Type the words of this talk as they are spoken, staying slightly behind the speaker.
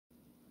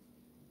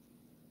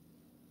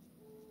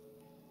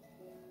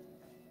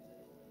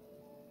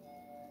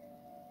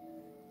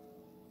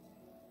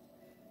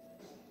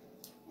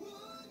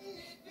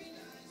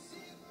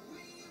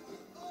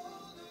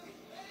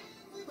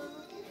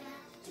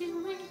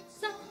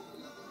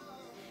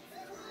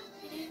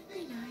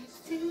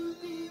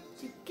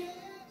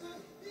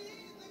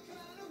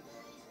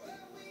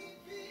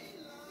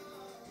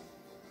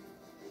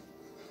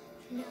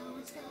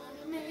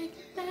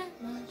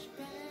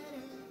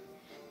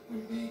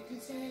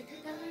said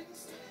that I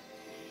was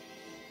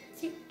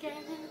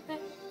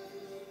together.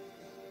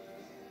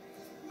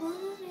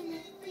 Morning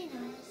every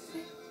night.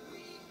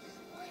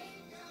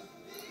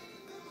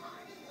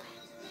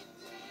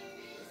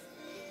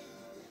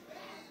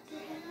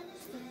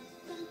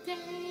 The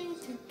day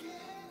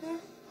together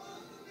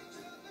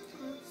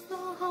was the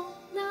whole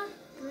night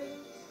through.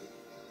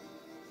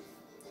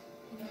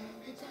 And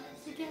every time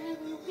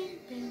together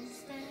we've been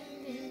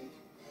spending.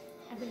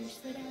 I wish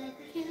that every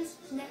kiss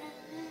was never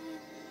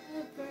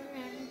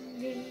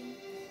ending.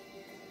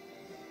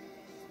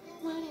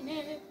 Wouldn't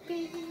it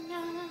be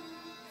nice?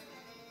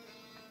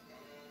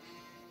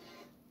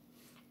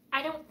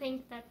 I don't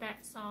think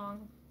that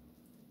song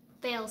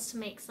fails to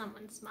make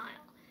someone smile.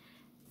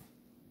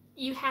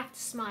 You have to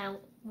smile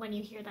when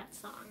you hear that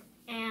song.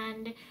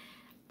 And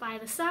by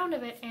the sound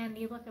of it and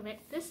the look of it,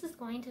 this is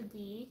going to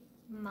be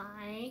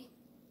my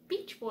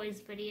Beach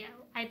Boys video.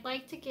 I'd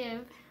like to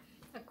give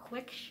a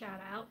quick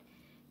shout out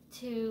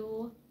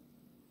to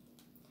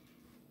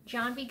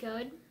John B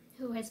Goode,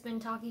 who has been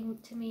talking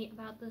to me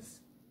about this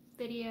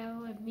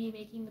video of me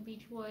making the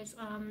Beach Boys,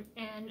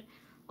 and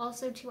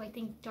also to, I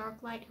think,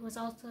 Darklight, who has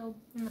also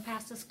in the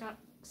past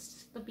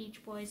discussed the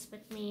Beach Boys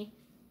with me.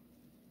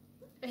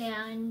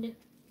 And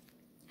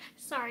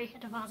sorry, I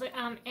had to pause it.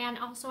 And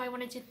also I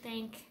wanted to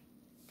thank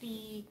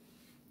the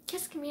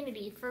KISS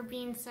community for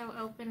being so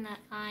open that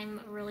I'm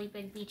a really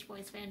big Beach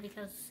Boys fan,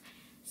 because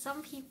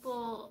some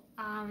people,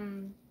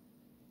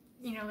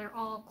 you know, they're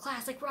all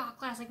classic rock,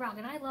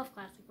 and I love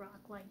classic rock,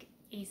 like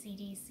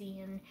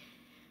AC/DC and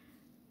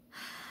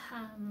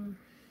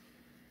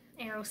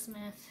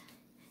Aerosmith,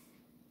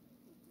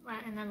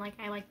 and then like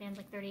I like bands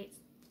like 38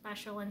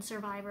 Special and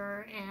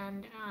Survivor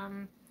and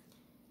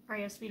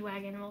REO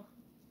Speedwagon. Well,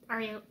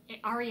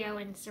 REO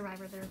and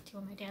Survivor, they're two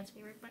of my dad's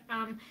favorite, but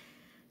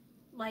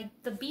like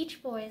the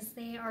Beach Boys,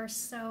 they are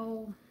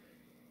so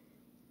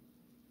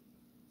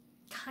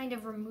kind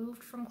of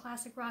removed from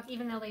classic rock,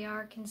 even though they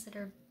are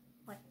considered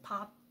like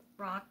pop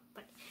rock.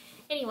 But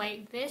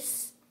anyway,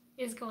 this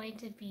is going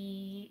to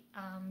be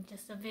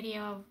just a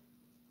video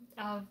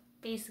of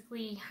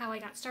basically how I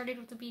got started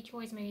with the Beach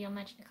Boys. Maybe I'll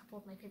mention a couple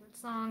of my favorite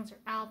songs or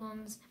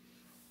albums.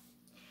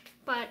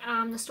 But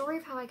the story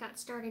of how I got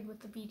started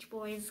with the Beach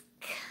Boys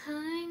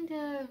kind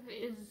of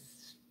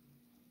is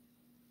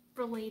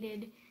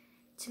related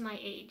to my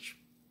age.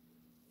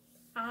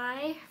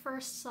 I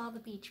first saw the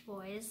Beach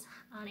Boys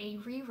on a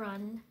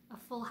rerun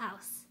of Full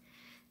House,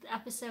 the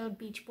episode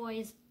Beach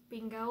Boys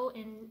Bingo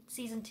in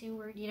season 2,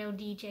 where, you know,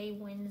 DJ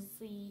wins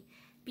the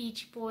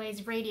Beach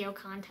Boys radio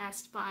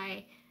contest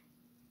by,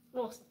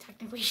 well,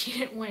 technically she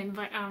didn't win,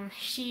 but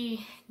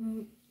she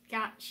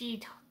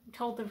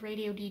told the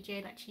radio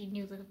DJ that she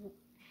knew the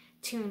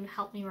tune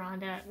Help Me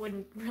Rhonda.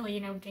 Wouldn't really, you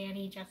know,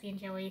 Danny, Jesse, and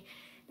Joey,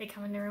 they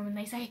come in the room and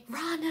they say,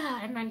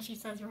 Rhonda! And then she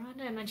says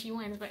Rhonda, and then she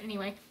wins. But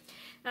anyway,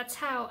 that's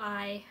how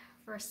I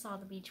first saw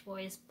the Beach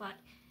Boys. But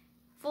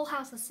Full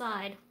House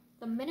aside,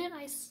 the minute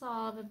I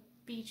saw the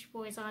Beach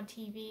Boys on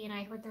TV and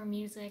I heard their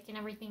music and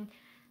everything,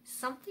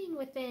 something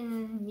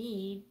within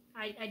me,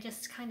 I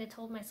just kind of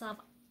told myself,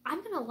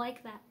 I'm gonna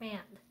like that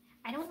band.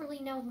 I don't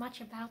really know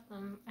much about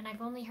them, and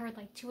I've only heard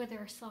like 2 or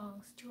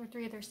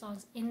 3 of their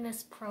songs in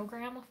this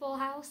program of Full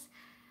House,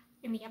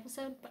 in the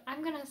episode, but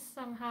I'm gonna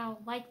somehow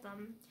like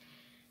them.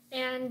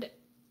 And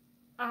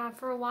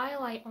for a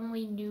while I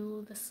only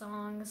knew the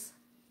songs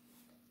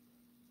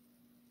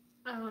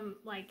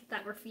like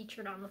that were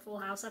featured on the Full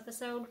House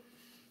episode,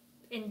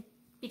 and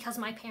because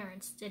my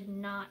parents did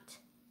not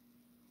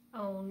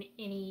own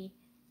any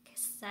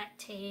cassette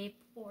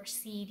tape or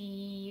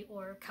CD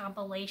or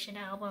compilation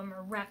album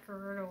or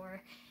record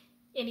or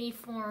any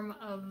form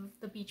of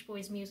the Beach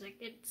Boys music.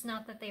 It's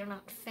not that they are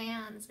not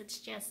fans, it's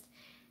just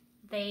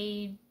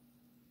they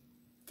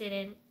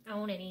didn't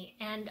own any.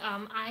 And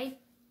I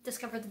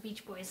discovered the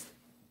Beach Boys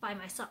by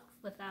myself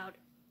without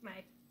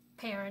my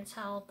parents'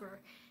 help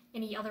or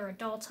any other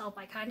adults' help.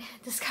 I kind of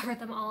discovered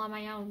them all on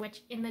my own,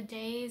 which in the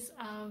days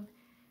of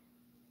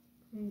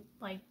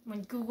like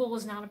when Google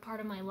was not a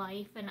part of my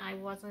life and I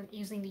wasn't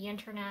using the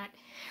internet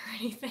or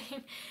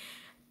anything.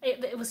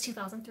 It was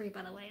 2003,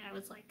 by the way. I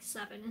was like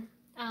 7.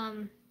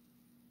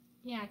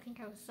 Yeah, I think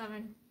I was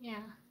 7.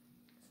 Yeah,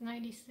 it's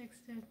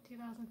 96 to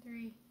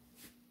 2003.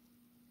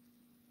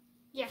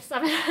 Yeah,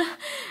 7.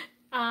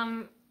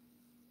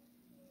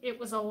 It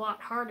was a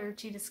lot harder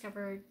to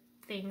discover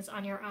things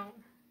on your own.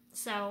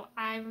 So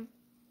I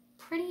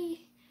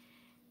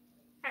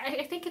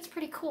think it's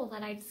pretty cool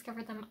that I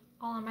discovered them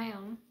all on my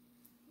own,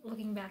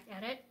 looking back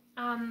at it.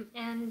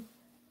 And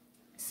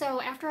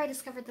so after I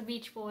discovered the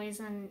Beach Boys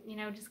and, you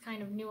know, just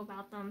kind of knew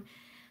about them,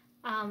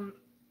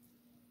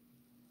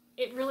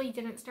 it really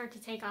didn't start to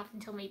take off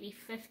until maybe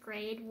 5th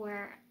grade,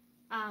 where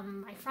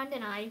my friend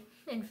and I,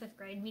 in 5th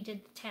grade, we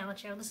did the talent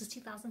show. This is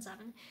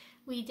 2007.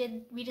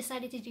 We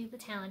decided to do the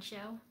talent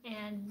show,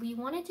 and we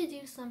wanted to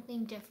do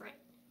something different.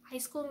 High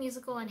School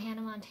Musical and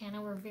Hannah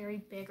Montana were very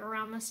big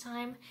around this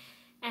time,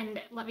 and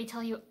let me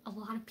tell you, a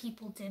lot of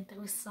people did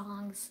those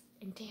songs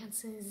and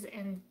dances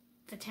and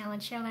the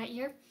talent show that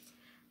year.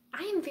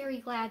 I am very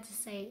glad to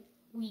say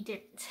we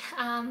didn't.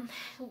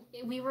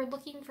 We were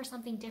looking for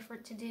something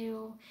different to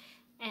do,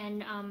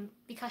 and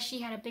because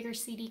she had a bigger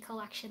CD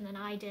collection than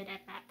I did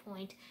at that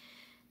point,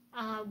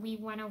 we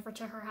went over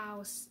to her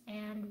house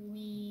and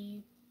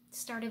we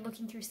started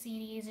looking through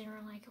CDs, and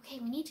we're like, okay,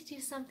 we need to do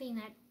something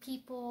that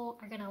people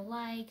are gonna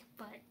like,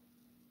 but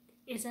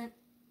isn't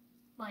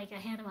like a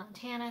Hannah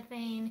Montana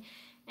thing.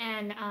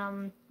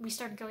 And we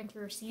started going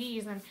through her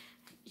CDs, and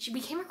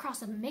we came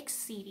across a mix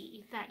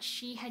CD that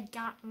she had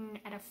gotten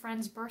at a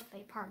friend's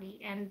birthday party,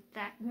 and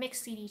that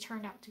mix CD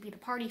turned out to be the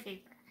party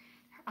favorite.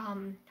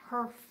 My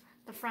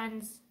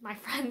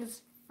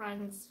friend's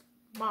friend's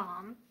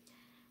mom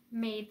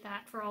made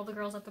that for all the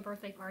girls at the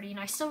birthday party, and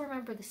I still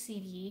remember the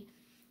CD.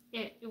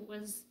 It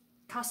was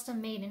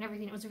custom made and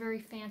everything. It was very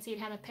fancy. It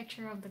had a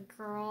picture of the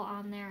girl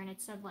on there, and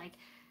it said like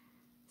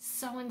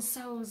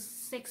so-and-so's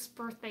 6th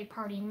birthday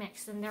party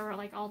mix, and there were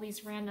like all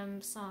these random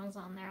songs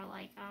on there,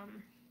 like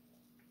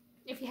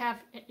if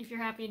you're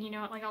happy and you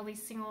know it, like all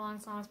these sing-along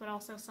songs, but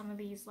also some of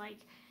these like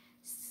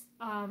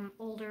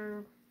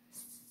older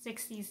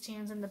 60s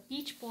tunes, and the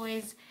Beach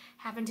Boys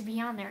happened to be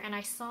on there, and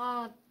I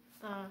saw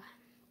the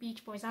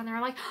Beach Boys on there.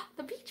 I'm like, oh,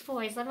 the Beach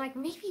Boys. I'm like,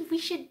 maybe we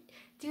should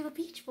do the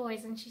Beach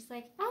Boys. And she's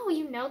like, oh,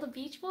 you know the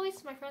Beach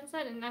Boys? My friend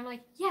said. And I'm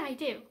like, yeah, I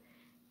do.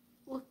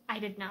 Well, I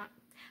did not.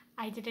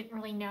 I didn't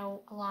really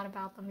know a lot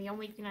about them. The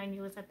only thing I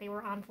knew was that they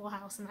were on Full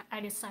House, and I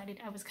decided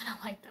I was gonna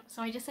like them.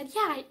 So I just said,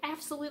 yeah, I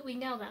absolutely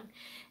know them.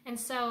 And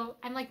so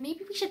I'm like,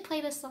 maybe we should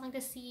play this song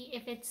to see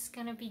if it's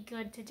gonna be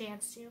good to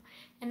dance to.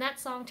 And that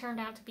song turned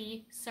out to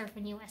be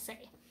Surfin' USA.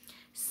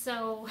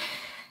 So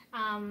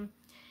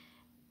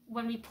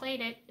when we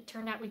played it, it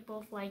turned out we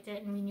both liked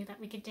it, and we knew that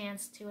we could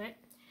dance to it.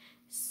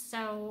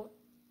 So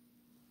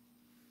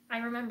I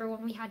remember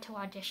when we had to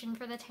audition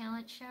for the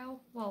talent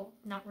show, well,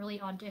 not really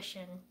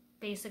audition,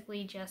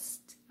 basically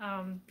just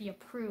be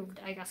approved,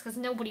 I guess, because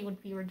nobody would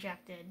be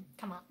rejected.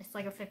 Come on, it's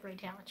like a 5th grade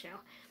talent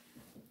show.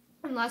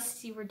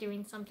 Unless you were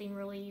doing something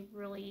really,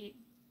 really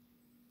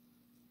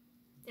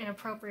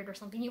inappropriate or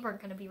something, you weren't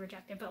going to be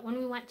rejected. But when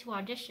we went to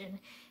audition,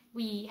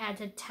 we had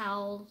to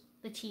tell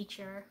the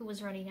teacher who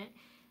was running it,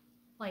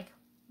 like,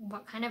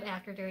 what kind of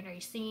act you're doing. Are you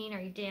singing?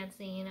 Are you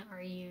dancing?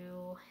 Are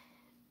you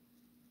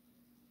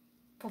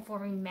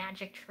performing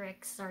magic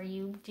tricks? Are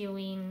you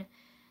doing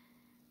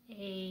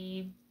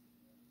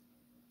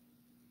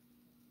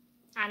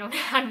I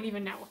don't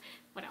even know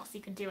what else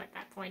you could do at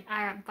that point.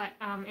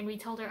 And we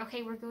told her,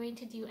 okay, we're going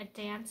to do a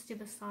dance to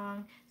the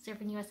song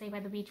Surfin' USA by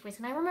the Beach Boys.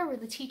 And I remember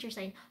the teacher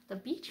saying, the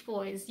Beach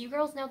Boys? You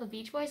girls know the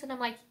Beach Boys? And I'm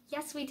like,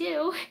 yes, we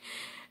do.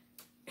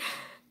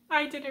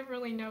 I didn't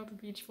really know the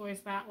Beach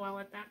Boys that well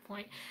at that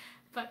point.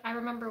 But I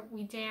remember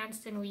we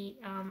danced and we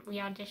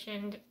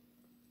auditioned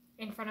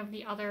in front of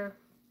the other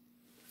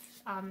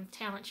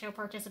talent show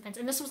participants.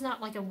 And this was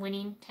not like a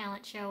winning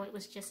talent show. It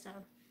was just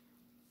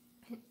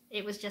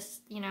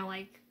you know,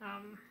 like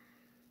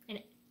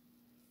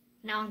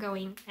an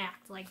ongoing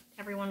act. Like,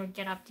 everyone would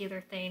get up, do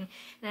their thing,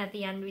 and at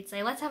the end we'd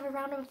say, let's have a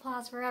round of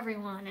applause for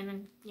everyone. And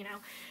then, you know,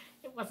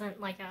 it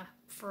wasn't like a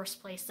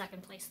 1st place,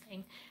 2nd place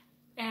thing.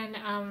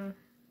 And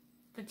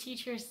the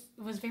teacher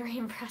was very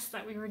impressed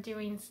that we were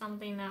doing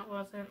something that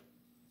wasn't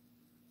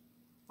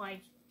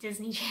like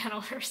Disney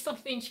Channel or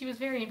something. She was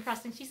very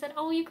impressed, and she said,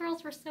 oh, you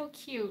girls were so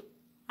cute.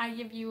 I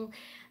give you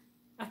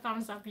a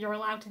thumbs up. You're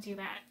allowed to do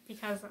that,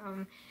 because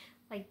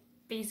like,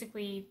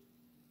 basically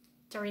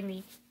during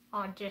the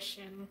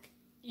audition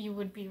you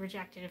would be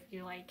rejected if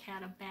you like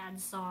had a bad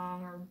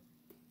song or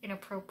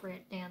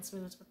inappropriate dance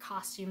moves or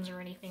costumes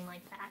or anything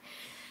like that.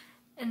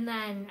 And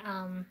then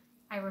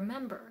I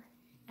remember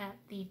at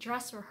the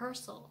dress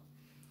rehearsal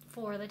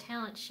for the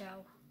talent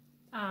show,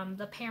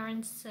 the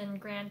parents and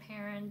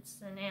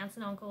grandparents and aunts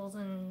and uncles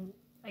and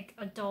like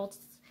adults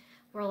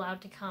were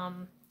allowed to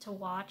come to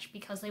watch,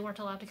 because they weren't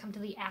allowed to come to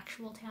the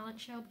actual talent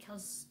show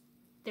because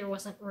there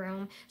wasn't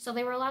room. So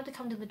they were allowed to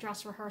come to the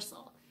dress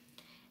rehearsal.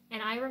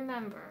 And I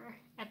remember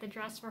at the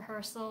dress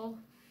rehearsal,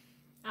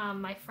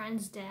 my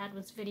friend's dad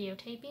was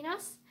videotaping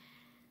us.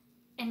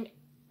 And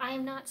I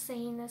am not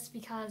saying this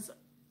because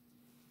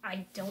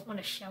I don't want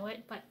to show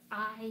it, but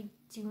I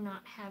do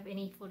not have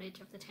any footage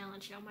of the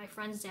talent show. My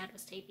friend's dad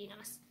was taping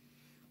us.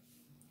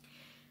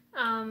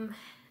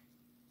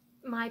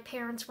 My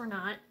parents were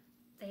not.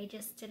 They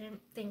just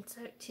didn't think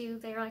so too.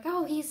 They were like,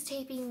 oh, he's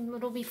taping,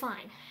 it'll be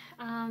fine.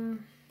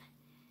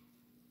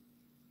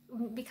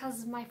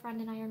 Because my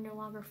friend and I are no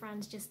longer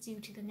friends, just due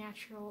to the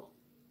natural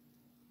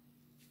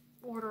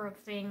order of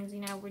things, you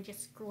know, we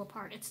just grew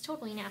apart. It's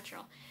totally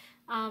natural.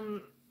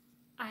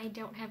 I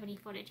don't have any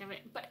footage of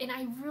it, and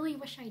I really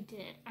wish I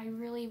did. I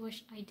really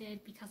wish I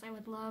did, because I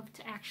would love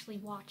to actually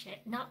watch it.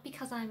 Not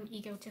because I'm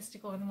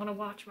egotistical and want to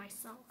watch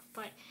myself,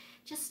 but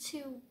just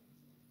to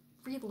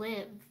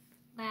relive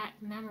that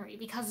memory,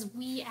 because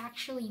we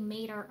actually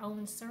made our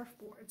own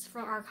surfboards for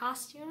our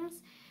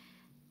costumes.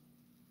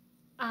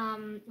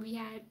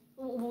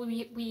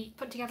 We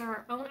put together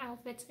our own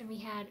outfits, and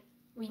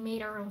we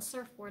made our own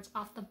surfboards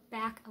off the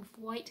back of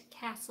White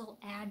Castle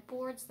ad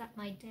boards that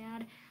my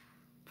dad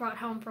brought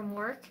home from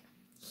work.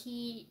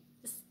 He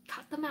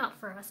cut them out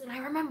for us. And I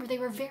remember they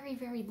were very,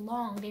 very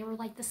long. They were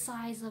like the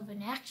size of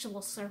an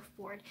actual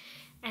surfboard.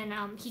 And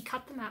he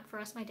cut them out for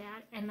us, my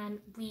dad, and then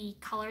we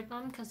colored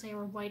them because they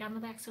were white on the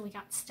back, so we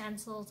got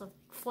stencils of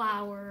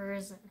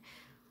flowers and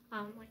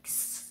like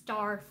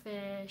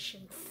starfish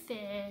and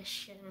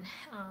fish, and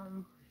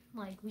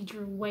like we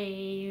drew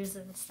waves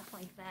and stuff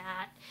like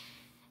that.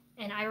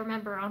 And I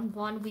remember on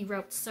one we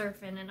wrote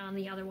Surfin', and on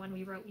the other one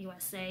we wrote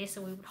USA,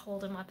 so we would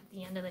hold them up at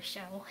the end of the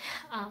show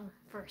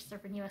for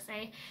Surfin'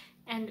 USA.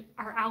 And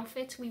our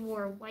outfits, we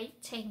wore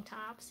white tank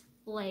tops,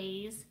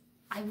 lays.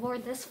 I wore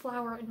this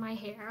flower in my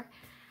hair,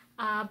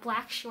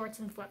 black shorts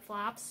and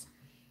flip-flops.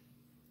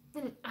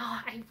 And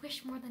I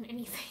wish more than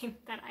anything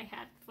that I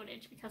had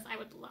footage, because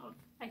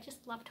I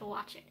just love to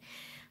watch it.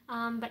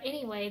 But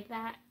anyway,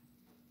 that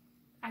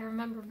I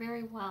remember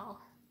very well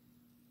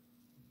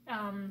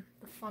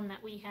the fun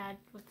that we had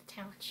with the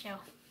talent show.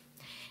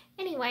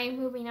 Anyway,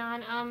 moving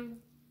on.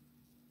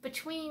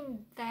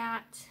 Between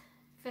that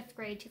 5th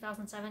grade,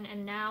 2007,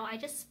 and now, I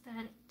just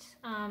spent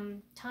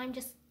time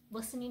just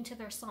listening to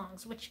their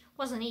songs, which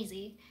wasn't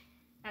easy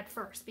at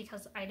first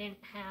because I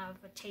didn't have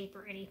a tape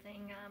or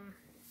anything,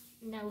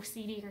 no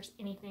CD or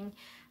anything,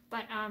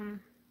 but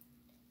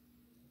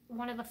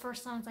one of the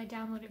first songs I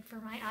downloaded for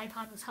my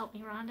iPod was Help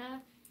Me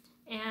Rhonda,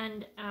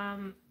 and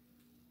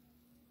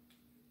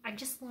I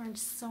just learned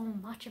so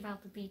much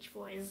about the Beach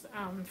Boys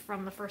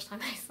from the first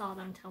time I saw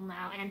them till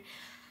now. And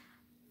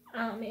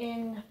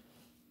in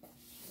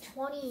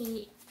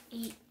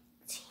 2018,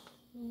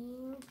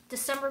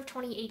 December of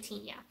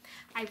 2018, yeah,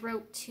 I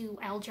wrote to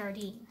Al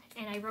Jardine,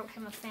 and I wrote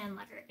him a fan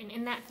letter, and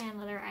in that fan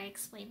letter I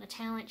explained the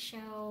talent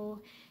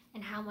show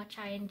and how much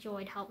I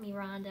enjoyed Help Me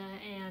Rhonda,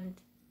 and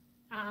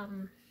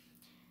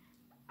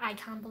I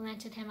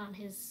complimented him on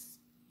his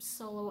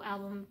solo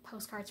album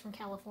Postcards from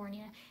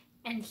California,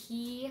 and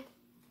he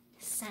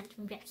sent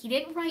me back. He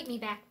didn't write me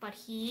back, but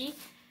he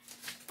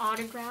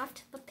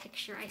autographed the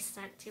picture I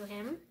sent to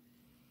him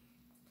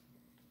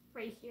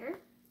right here.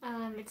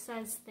 It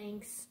says,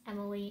 "Thanks,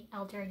 Emily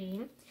Al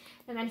Jardine."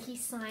 And then he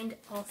signed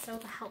also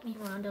the Help Me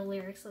Rhonda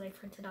lyrics that I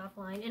printed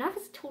offline. And I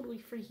was totally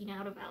freaking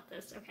out about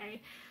this,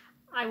 okay?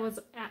 I was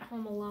at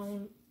home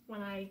alone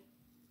when I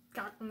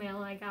got the mail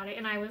and I got it,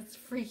 and I was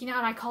freaking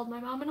out. I called my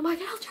mom and I'm like,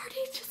 "Al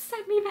Jardine just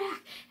sent me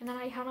back." And then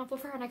I hung up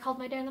with her and I called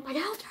my dad and I'm like,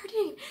 "Al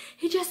Jardine,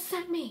 he just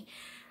sent me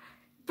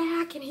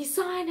back and he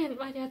signed it." And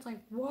my dad's like,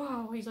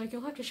 "Whoa." He's like,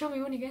 "You'll have to show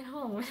me when you get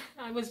home."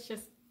 I was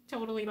just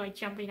totally like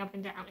jumping up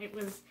and down. It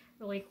was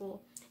really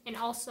cool. And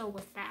also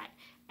with that,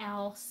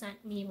 Al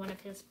sent me one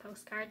of his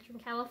postcards from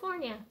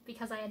California,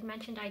 because I had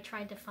mentioned I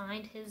tried to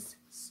find his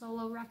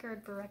solo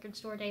record for Record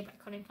Store Day, but I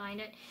couldn't find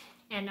it.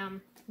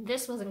 And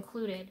this was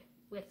included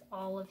with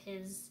all of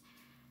his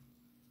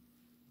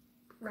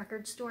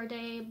Record Store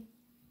Day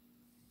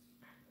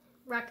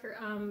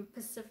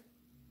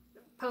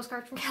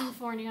postcards from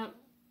California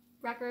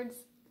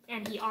records,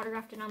 and he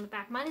autographed it on the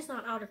back. Mine is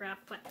not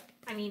autographed, but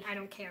I mean, I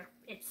don't care.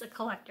 It's a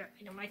collector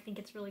item. I think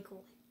it's really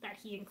cool that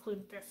he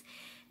included this,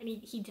 and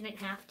he didn't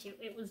have to.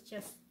 It was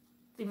just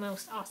the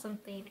most awesome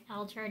thing.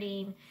 Al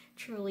Jardine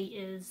truly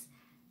is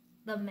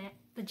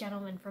the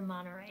gentleman from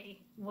Monterey,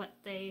 what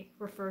they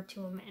referred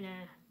to him in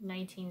a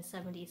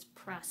 1970s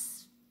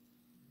press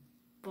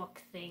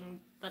book thing,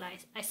 but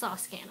I saw a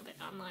scan of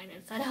it online and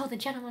it said, "Oh, the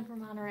gentleman from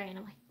Monterey," and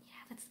I'm like,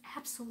 yeah, that's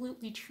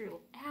absolutely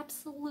true.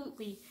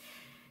 Absolutely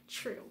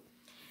true.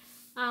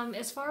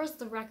 As far as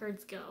the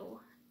records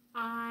go,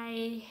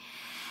 I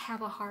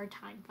have a hard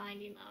time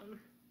finding them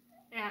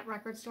at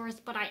record stores,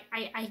 but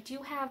I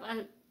do have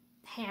a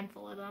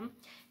handful of them.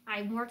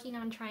 I'm working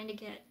on trying to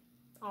get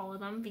all of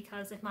them,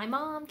 because if my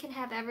mom can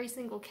have every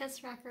single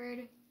Kiss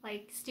record,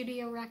 like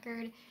studio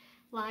record,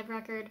 live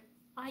record,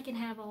 I can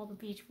have all the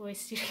Beach Boys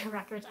studio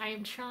records. I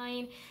am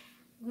trying.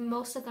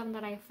 Most of them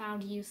that I've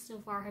found used so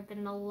far have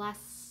been the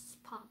less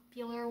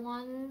popular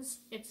ones.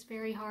 It's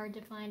very hard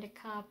to find a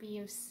copy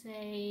of,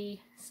 say,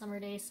 Summer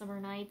Days, Summer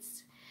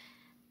Nights.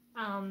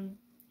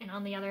 And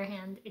on the other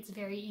hand, it's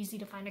very easy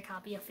to find a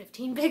copy of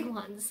 15 Big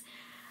Ones.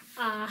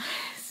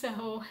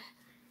 So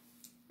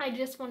I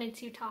just wanted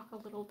to talk a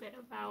little bit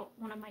about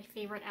one of my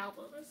favorite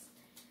albums.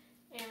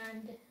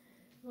 And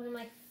one of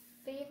my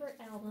favorite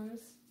albums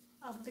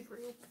of the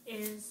group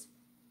is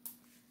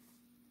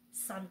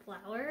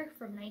Sunflower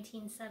from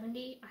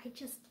 1970. I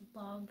just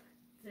love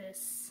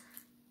this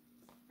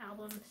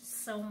album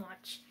so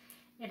much.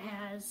 It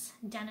has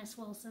Dennis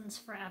Wilson's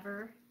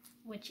Forever,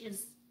 which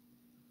is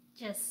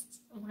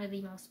just one of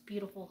the most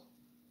beautiful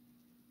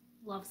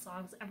love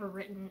songs ever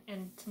written,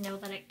 and to know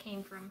that it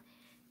came from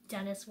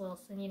Dennis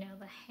Wilson, you know,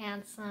 the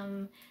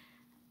handsome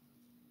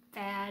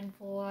bad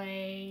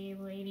boy,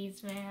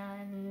 ladies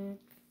man,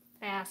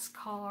 fast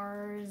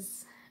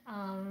cars,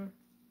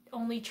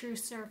 only true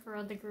surfer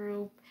of the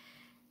group,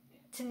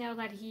 to know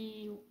that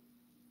he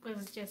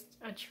was just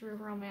a true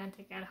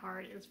romantic at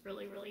heart is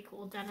really, really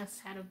cool. Dennis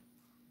had a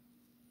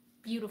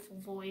beautiful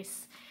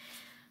voice.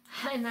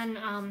 And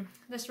then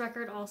this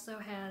record also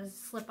has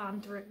Slip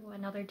On Through,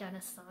 another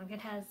Dennis song. It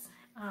has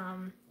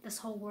This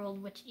Whole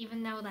World, which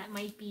even though that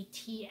might be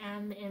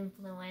TM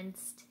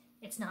influenced,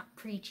 It's not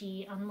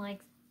preachy,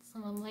 unlike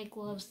some of Mike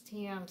Love's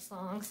TM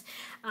songs.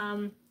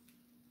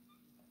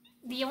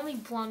 The only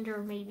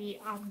blunder maybe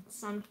on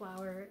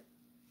Sunflower,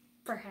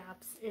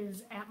 perhaps,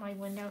 is At My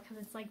Window,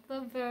 because it's like,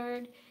 the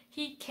bird,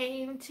 he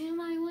came to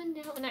my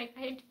window, and I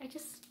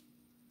just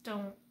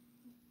don't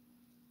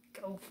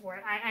go for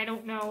it. I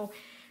don't know.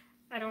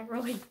 I don't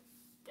really.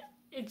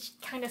 It's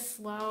kind of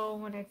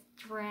slow and it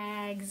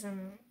drags,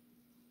 and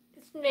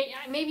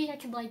maybe I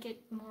could like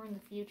it more in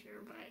the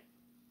future, but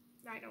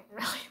I don't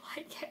really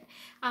like it.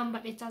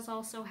 But it does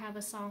also have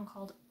a song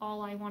called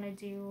All I Want to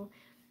Do,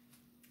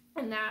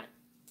 and that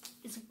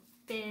has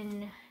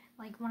been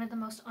like one of the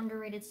most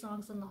underrated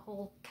songs in the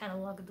whole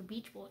catalog of the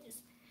Beach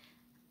Boys.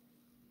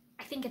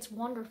 I think it's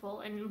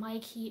wonderful, and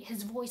Mike,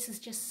 his voice is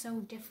just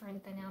so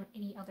different than on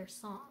any other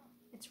song.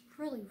 It's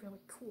really,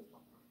 really cool.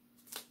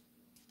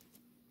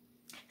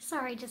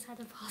 Sorry, just had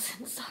to pause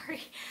and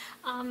sorry.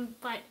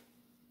 But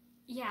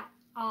yeah,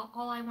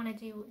 all I want to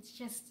do is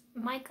just,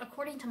 Mike,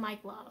 according to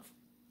Mike Love,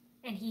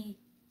 and he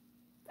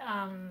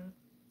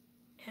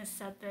has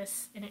said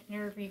this in an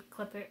interview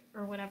clip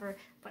or whatever,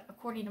 but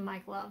according to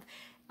Mike Love,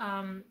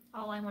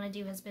 All I Want to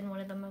Do has been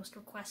one of the most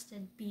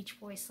requested Beach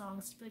Boys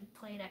songs to be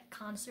played at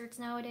concerts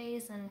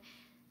nowadays, and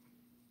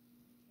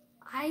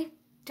I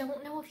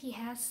don't know if he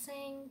has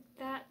sang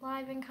that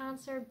live in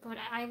concert, but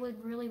I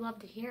would really love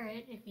to hear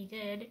it if he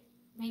did.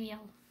 Maybe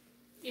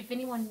if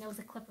anyone knows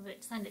a clip of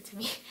it, send it to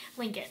me,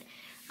 link it.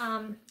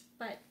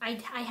 But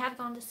I have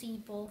gone to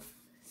see both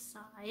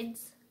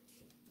sides.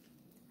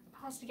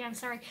 Paused again,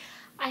 sorry.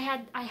 I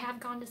have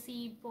gone to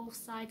see both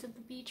sides of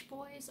the Beach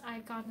Boys.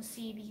 I've gone to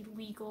see the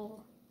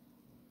legal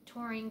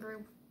touring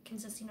group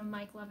consisting of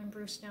Mike Love and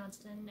Bruce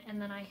Johnston,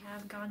 and then I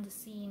have gone to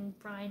see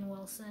Brian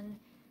Wilson,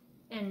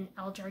 and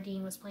Al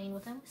Jardine was playing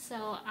with him.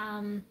 So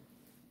I've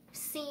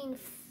seen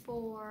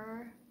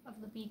 4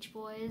 of the Beach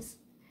Boys,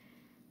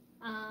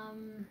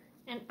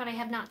 but I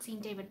have not seen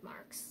David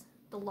Marks,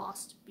 the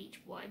lost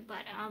Beach Boy.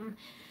 But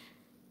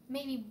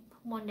maybe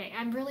one day.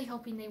 I'm really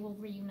hoping they will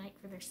reunite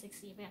for their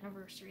 60th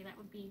anniversary. That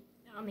would be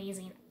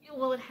amazing.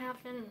 Will it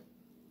happen?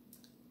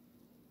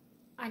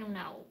 I don't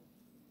know.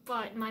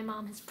 But my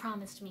mom has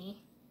promised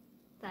me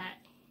that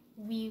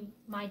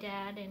my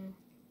dad and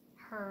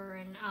her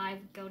and I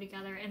would go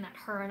together, and that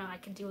her and I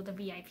can do the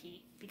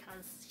VIP,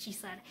 because she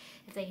said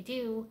if they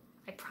do,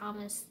 I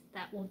promise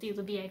that we'll do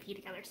the VIP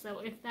together. So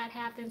if that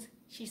happens,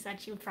 she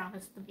said she would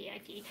promise the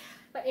VIP.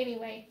 But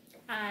anyway,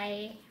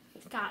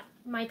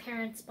 my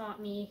parents bought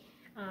me,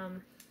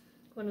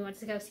 when we went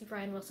to go see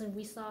Brian Wilson,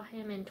 we saw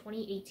him in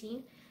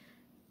 2018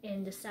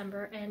 in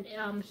December,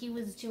 and he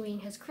was doing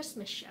his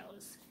Christmas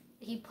shows.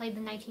 He played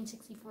the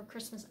 1964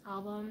 Christmas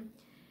album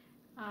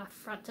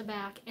front to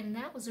back, and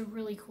that was a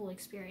really cool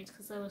experience,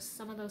 because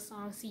some of those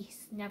songs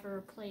he's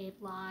never played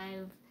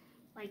live,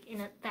 like in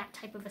that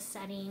type of a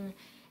setting,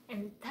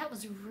 and that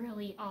was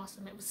really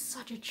awesome. It was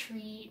such a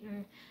treat,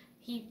 and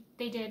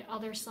they did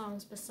other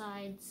songs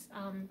besides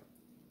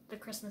the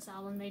Christmas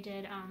album. They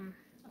did,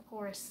 of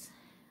course,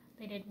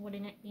 they did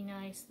Wouldn't It Be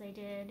Nice, they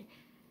did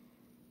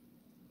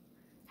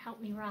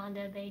Help Me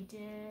Rhonda, they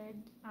did,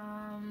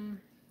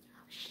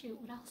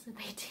 what else did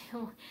they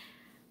do?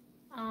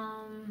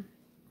 I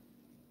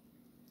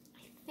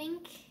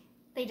think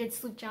they did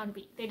Sloop John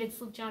B. They did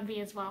Sloop John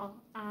B as well.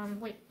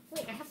 Wait,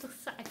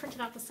 I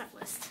printed out the set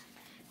list.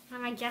 How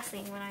am I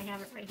guessing when I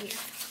have it right here?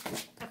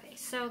 Okay,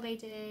 so they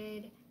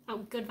did,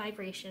 Good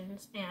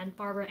Vibrations, and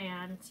Barbara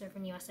Ann,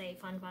 Surfing USA,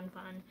 Fun, Fun,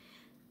 Fun.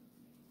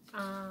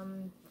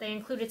 They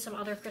included some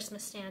other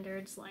Christmas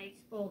standards like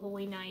Oh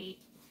Holy Night.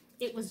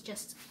 It was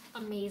just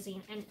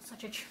amazing and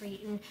such a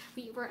treat, and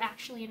we were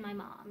actually in my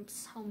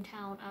mom's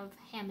hometown of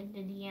Hammond,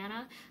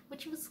 Indiana,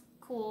 which was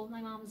cool.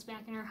 My mom was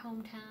back in her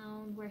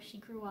hometown where she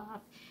grew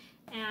up,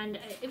 and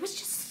it was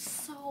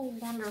just so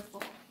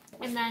wonderful.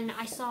 And then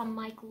I saw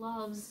Mike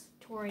Love's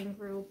touring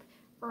group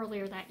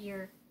earlier that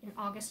year in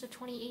August of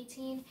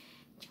 2018.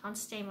 John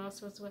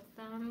Stamos was with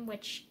them,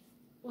 which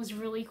was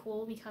really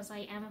cool because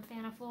I am a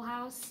fan of Full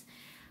House.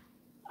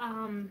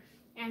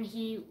 And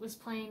he was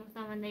playing with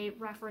them, and they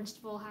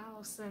referenced Full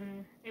House,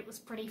 and it was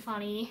pretty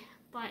funny.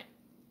 But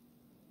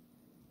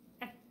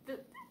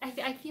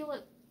I feel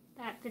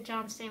that the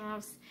John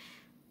Stamos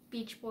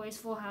Beach Boys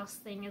Full House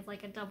thing is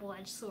like a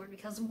double-edged sword,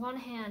 because on one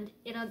hand,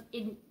 it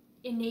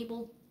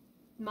enabled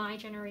my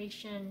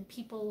generation,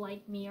 people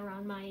like me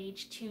around my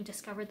age, to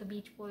discover the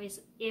Beach Boys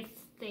if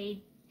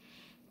they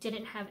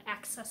didn't have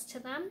access to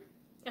them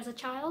as a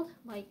child,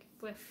 like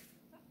with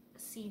a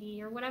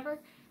CD or whatever.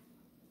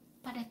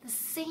 But at the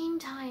same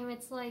time,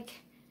 it's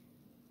like,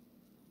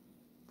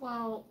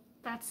 well,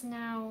 that's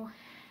now,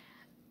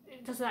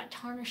 does that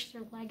tarnish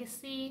their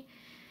legacy?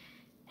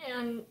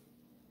 And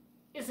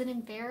is it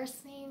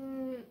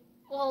embarrassing?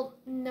 Well,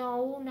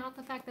 no, not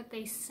the fact that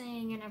they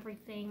sang and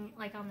everything,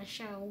 like on the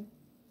show,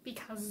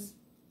 because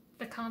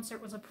the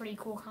concert was a pretty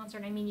cool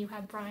concert. I mean, you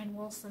had Brian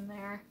Wilson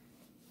there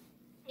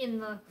in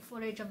the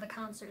footage of the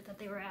concert that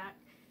they were at.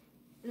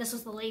 And this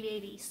was the late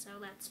 80s, so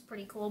that's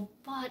pretty cool.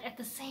 But at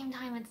the same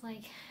time, it's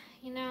like,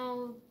 you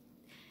know,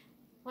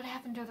 what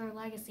happened to their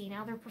legacy?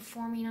 Now they're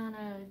performing on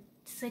a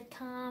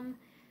sitcom.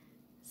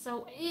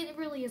 So it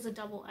really is a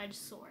double-edged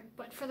sword.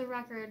 But for the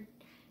record,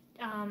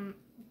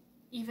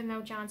 even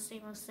though John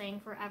Stamos sang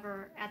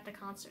Forever at the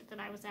concert that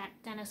I was at,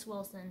 Dennis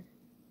Wilson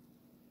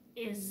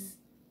is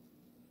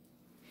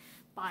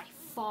by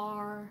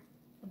far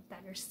a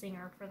better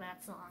singer for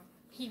that song.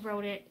 He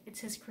wrote it, it's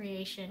his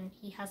creation,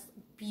 he has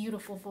a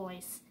beautiful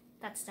voice.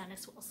 That's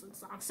Dennis Wilson's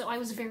song. So I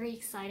was very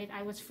excited.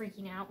 I was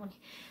freaking out when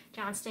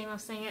John Stamos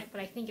sang it, but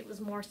I think it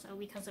was more so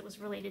because it was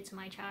related to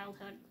my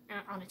childhood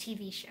on a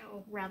TV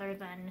show rather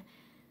than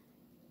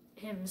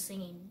him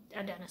singing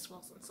a Dennis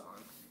Wilson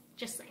song.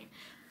 Just saying.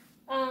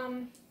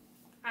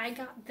 I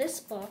got this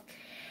book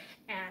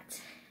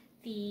at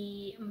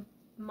the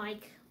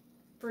Mike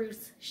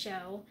Bruce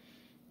show,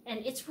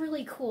 and it's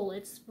really cool.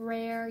 It's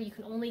rare. You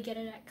can only get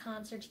it at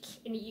concerts,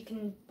 and you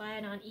can buy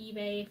it on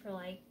eBay for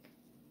like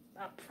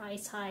a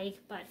price hike,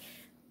 but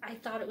I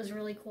thought it was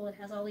really cool. It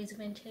has all these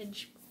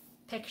vintage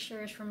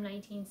pictures from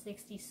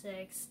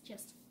 1966,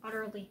 just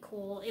utterly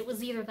cool. It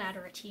was either that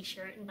or a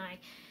t-shirt, and I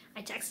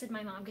texted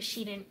my mom because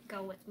she didn't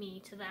go with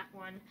me to that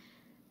one.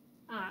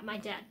 My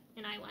dad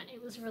and I went.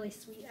 It was really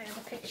sweet. I have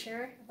a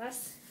picture of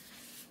us,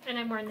 and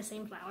I'm wearing the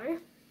same flower.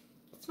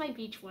 It's my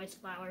Beach Boys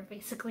flower.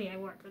 Basically, I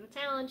wore it for the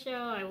talent show,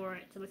 I wore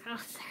it to the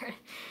concert.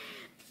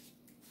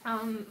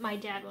 My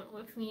dad went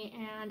with me,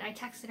 and I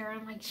texted her,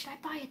 I'm like, should I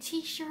buy a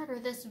t-shirt or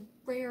this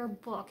rare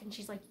book? And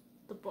she's like,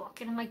 the book.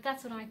 And I'm like,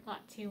 that's what I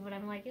thought too, but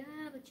I'm like,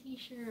 the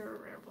t-shirt or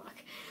a rare book.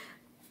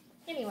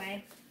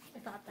 Anyway, I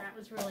thought that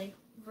was really,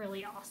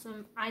 really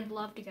awesome. I'd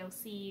love to go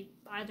see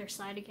either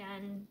side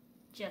again,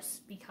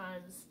 just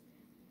because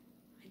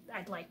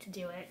I'd like to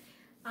do it.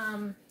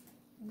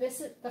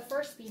 This is the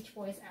first Beach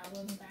Boys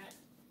album that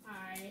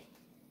I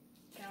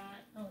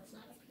got. Oh, it's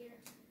not up here.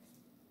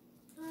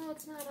 Oh,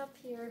 it's not up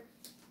here.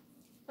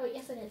 Oh,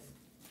 yes it is.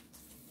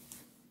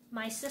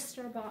 My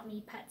sister bought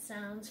me Pet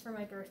Sounds for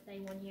my birthday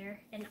one year,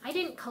 and I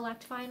didn't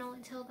collect vinyl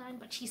until then,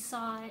 but she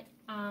saw it.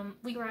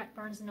 We were at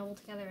Barnes & Noble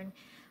together, and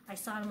I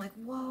saw it, I'm like,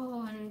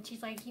 whoa, and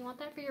she's like, you want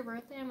that for your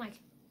birthday? I'm like,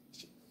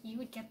 you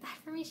would get that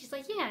for me? She's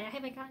like, yeah, I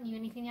haven't gotten you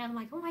anything yet. I'm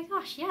like, oh my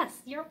gosh, yes,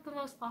 you're the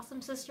most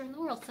awesome sister in the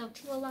world. So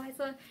to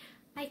Eliza,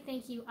 I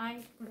thank you. I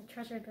will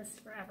treasure this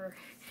forever.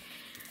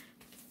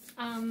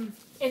 And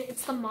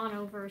it's the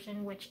mono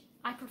version, which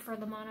I prefer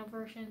the mono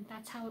version.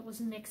 That's how it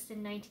was mixed in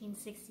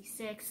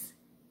 1966.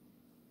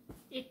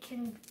 It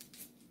can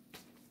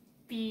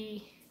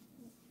be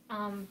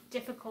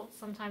difficult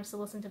sometimes to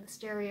listen to the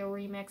stereo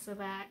remix of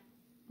that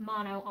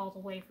mono all the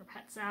way for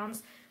Pet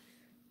Sounds.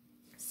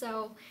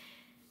 So,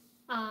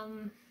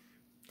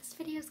 this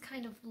video is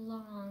kind of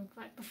long,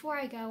 but before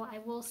I go, I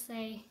will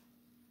say,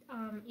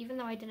 even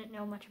though I didn't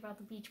know much about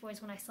the Beach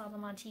Boys when I saw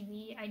them on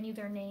TV, I knew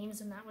their names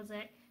and that was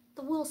it.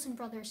 The Wilson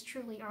brothers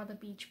truly are the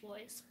Beach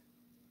Boys.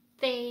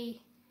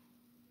 They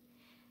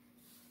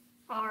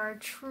are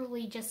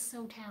truly just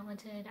so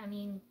talented. I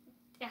mean,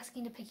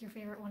 asking to pick your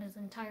favorite one is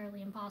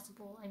entirely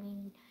impossible. I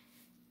mean,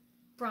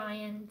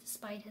 Brian,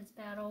 despite his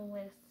battle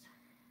with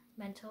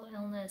mental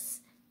illness,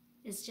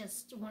 is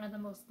just one of the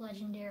most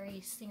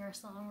legendary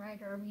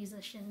singer-songwriter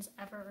musicians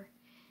ever.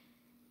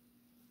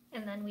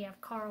 And then we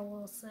have Carl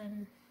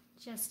Wilson,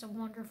 just a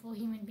wonderful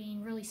human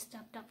being, really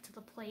stepped up to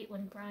the plate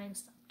when Brian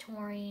stopped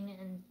touring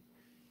and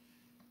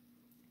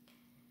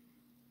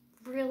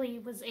really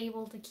was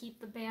able to keep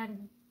the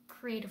band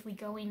creatively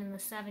going in the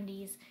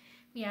 70s.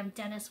 We have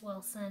Dennis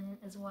Wilson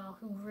as well,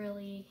 who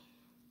really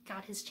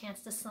got his chance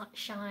to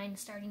shine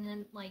starting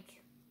in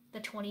like the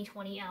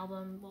 2020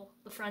 album, well,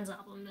 the Friends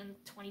album, and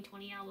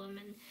 2020 album,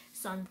 and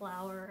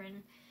Sunflower,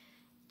 and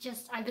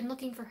just, I've been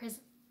looking for his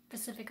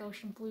Pacific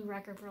Ocean Blue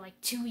record for like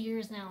 2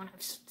 years now, and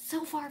I've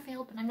so far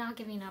failed, but I'm not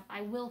giving up.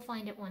 I will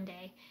find it one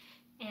day.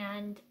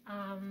 And,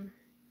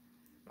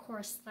 of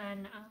course,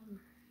 then,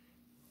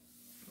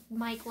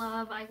 Mike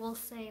Love, I will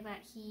say that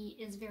he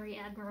is very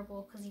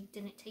admirable because he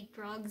didn't take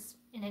drugs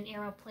in an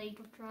era plagued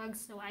with drugs,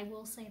 so I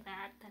will say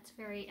that. That's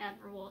very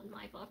admirable in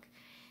my book.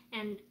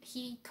 And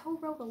he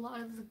co-wrote a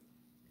lot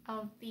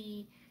of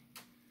the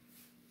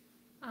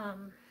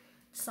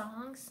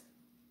songs.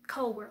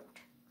 Co-wrote.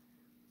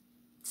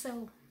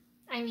 So,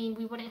 I mean,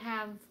 we wouldn't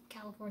have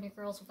California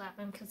Girls without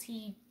him because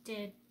he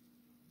did,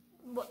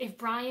 well, if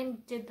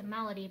Brian did the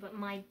melody, but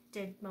Mike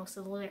did most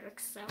of the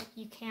lyrics, so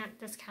you can't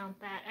discount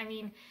that. I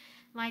mean,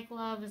 Mike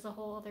Love is a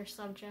whole other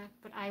subject,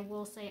 but I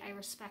will say I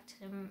respect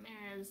him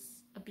as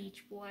a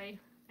Beach Boy,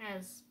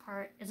 as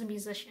a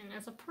musician.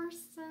 As a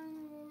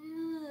person,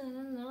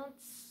 not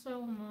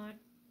so much,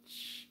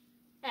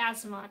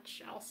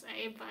 I'll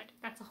say, but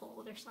that's a whole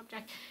other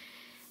subject.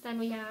 Then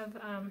we have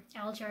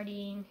Al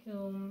Jardine,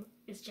 whom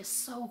is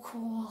just so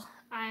cool.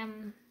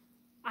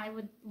 I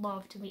would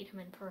love to meet him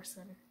in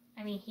person.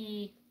 I mean,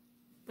 he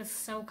was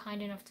so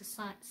kind enough to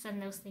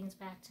send those things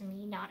back to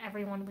me. Not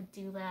everyone would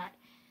do that.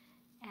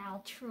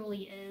 Al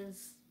truly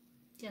is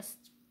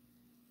just,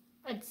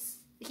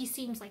 he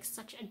seems like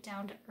such a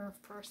down-to-earth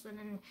person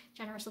and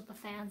generous with the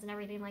fans and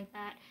everything like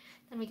that.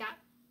 Then we got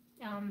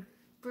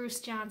Bruce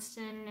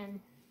Johnston, and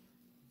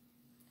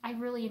I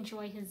really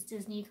enjoy his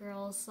Disney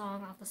Girls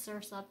song off the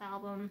Surf's Up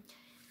album.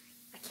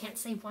 I can't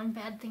say one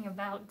bad thing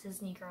about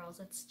Disney Girls.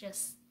 It's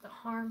just the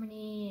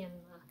harmony and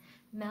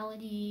the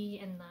melody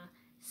and the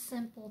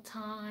simple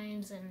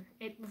times, and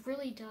it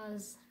really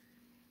does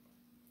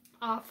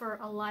offer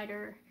a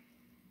lighter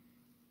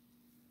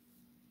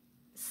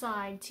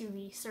side to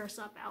the Surf's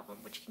Up album,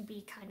 which can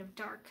be kind of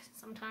dark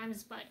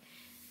sometimes, but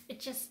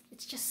it's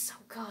just so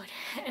good.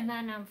 And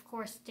then of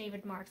course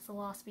David Marks, the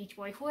Lost Beach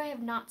Boy, who I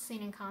have not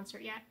seen in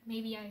concert yet.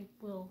 Maybe I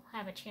will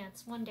have a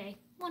chance one day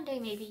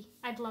maybe.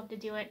 I'd love to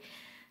do it.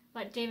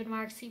 But David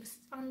Marks, he was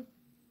on,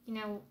 you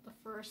know, the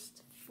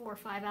first 4 or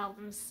 5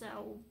 albums,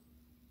 so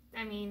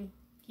I mean,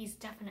 he's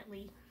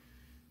definitely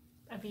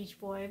a Beach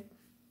Boy,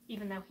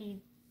 even though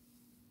he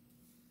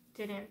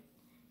didn't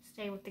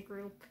stay with the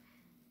group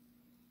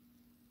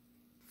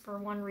for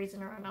one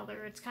reason or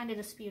another. It's kind of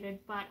disputed,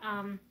 but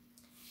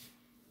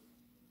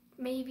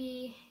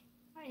maybe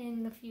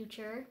in the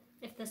future,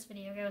 if this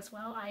video goes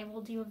well, I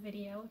will do a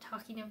video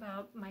talking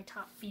about my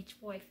top Beach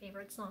Boy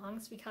favorite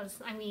songs, because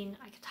I mean,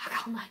 I could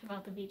talk all night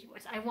about the Beach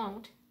Boys. I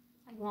won't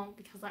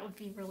because that would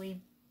be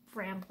really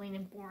rambling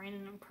and boring,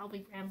 and I'm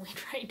probably rambling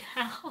right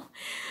now.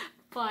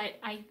 But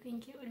I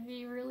think it would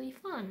be really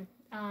fun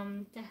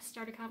to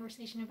start a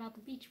conversation about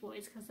the Beach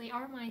Boys, because they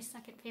are my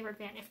second favorite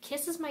band. If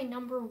Kiss is my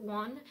number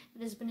 1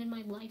 that has been in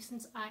my life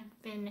since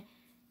I've been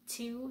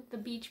 2, the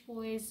Beach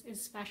Boys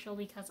is special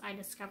because I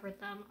discovered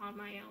them on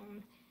my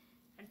own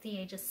at the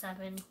age of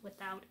 7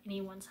 without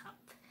anyone's help.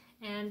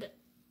 And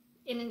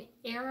in an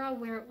era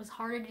where it was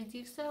harder to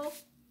do so,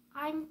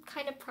 I'm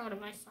kind of proud of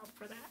myself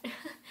for that.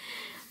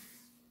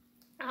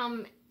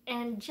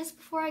 And just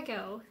before I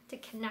go, to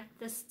connect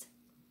this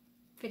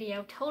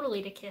video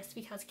totally to Kiss,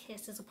 because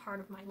Kiss is a part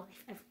of my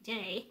life every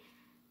day,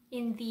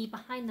 in the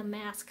Behind the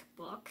Mask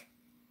book,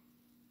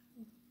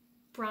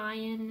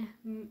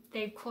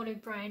 they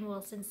quoted Brian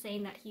Wilson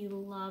saying that he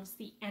loves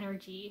the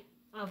energy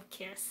of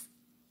Kiss.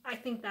 I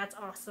think that's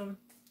awesome.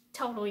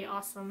 Totally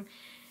awesome.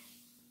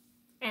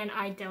 And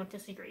I don't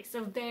disagree.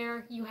 So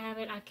there you have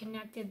it. I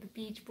connected the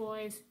Beach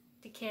Boys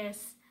to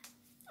Kiss.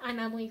 I'm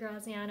Emily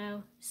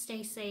Graziano.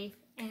 Stay safe,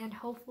 and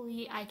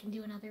hopefully I can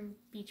do another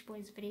Beach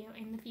Boys video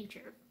in the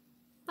future.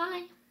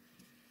 Bye!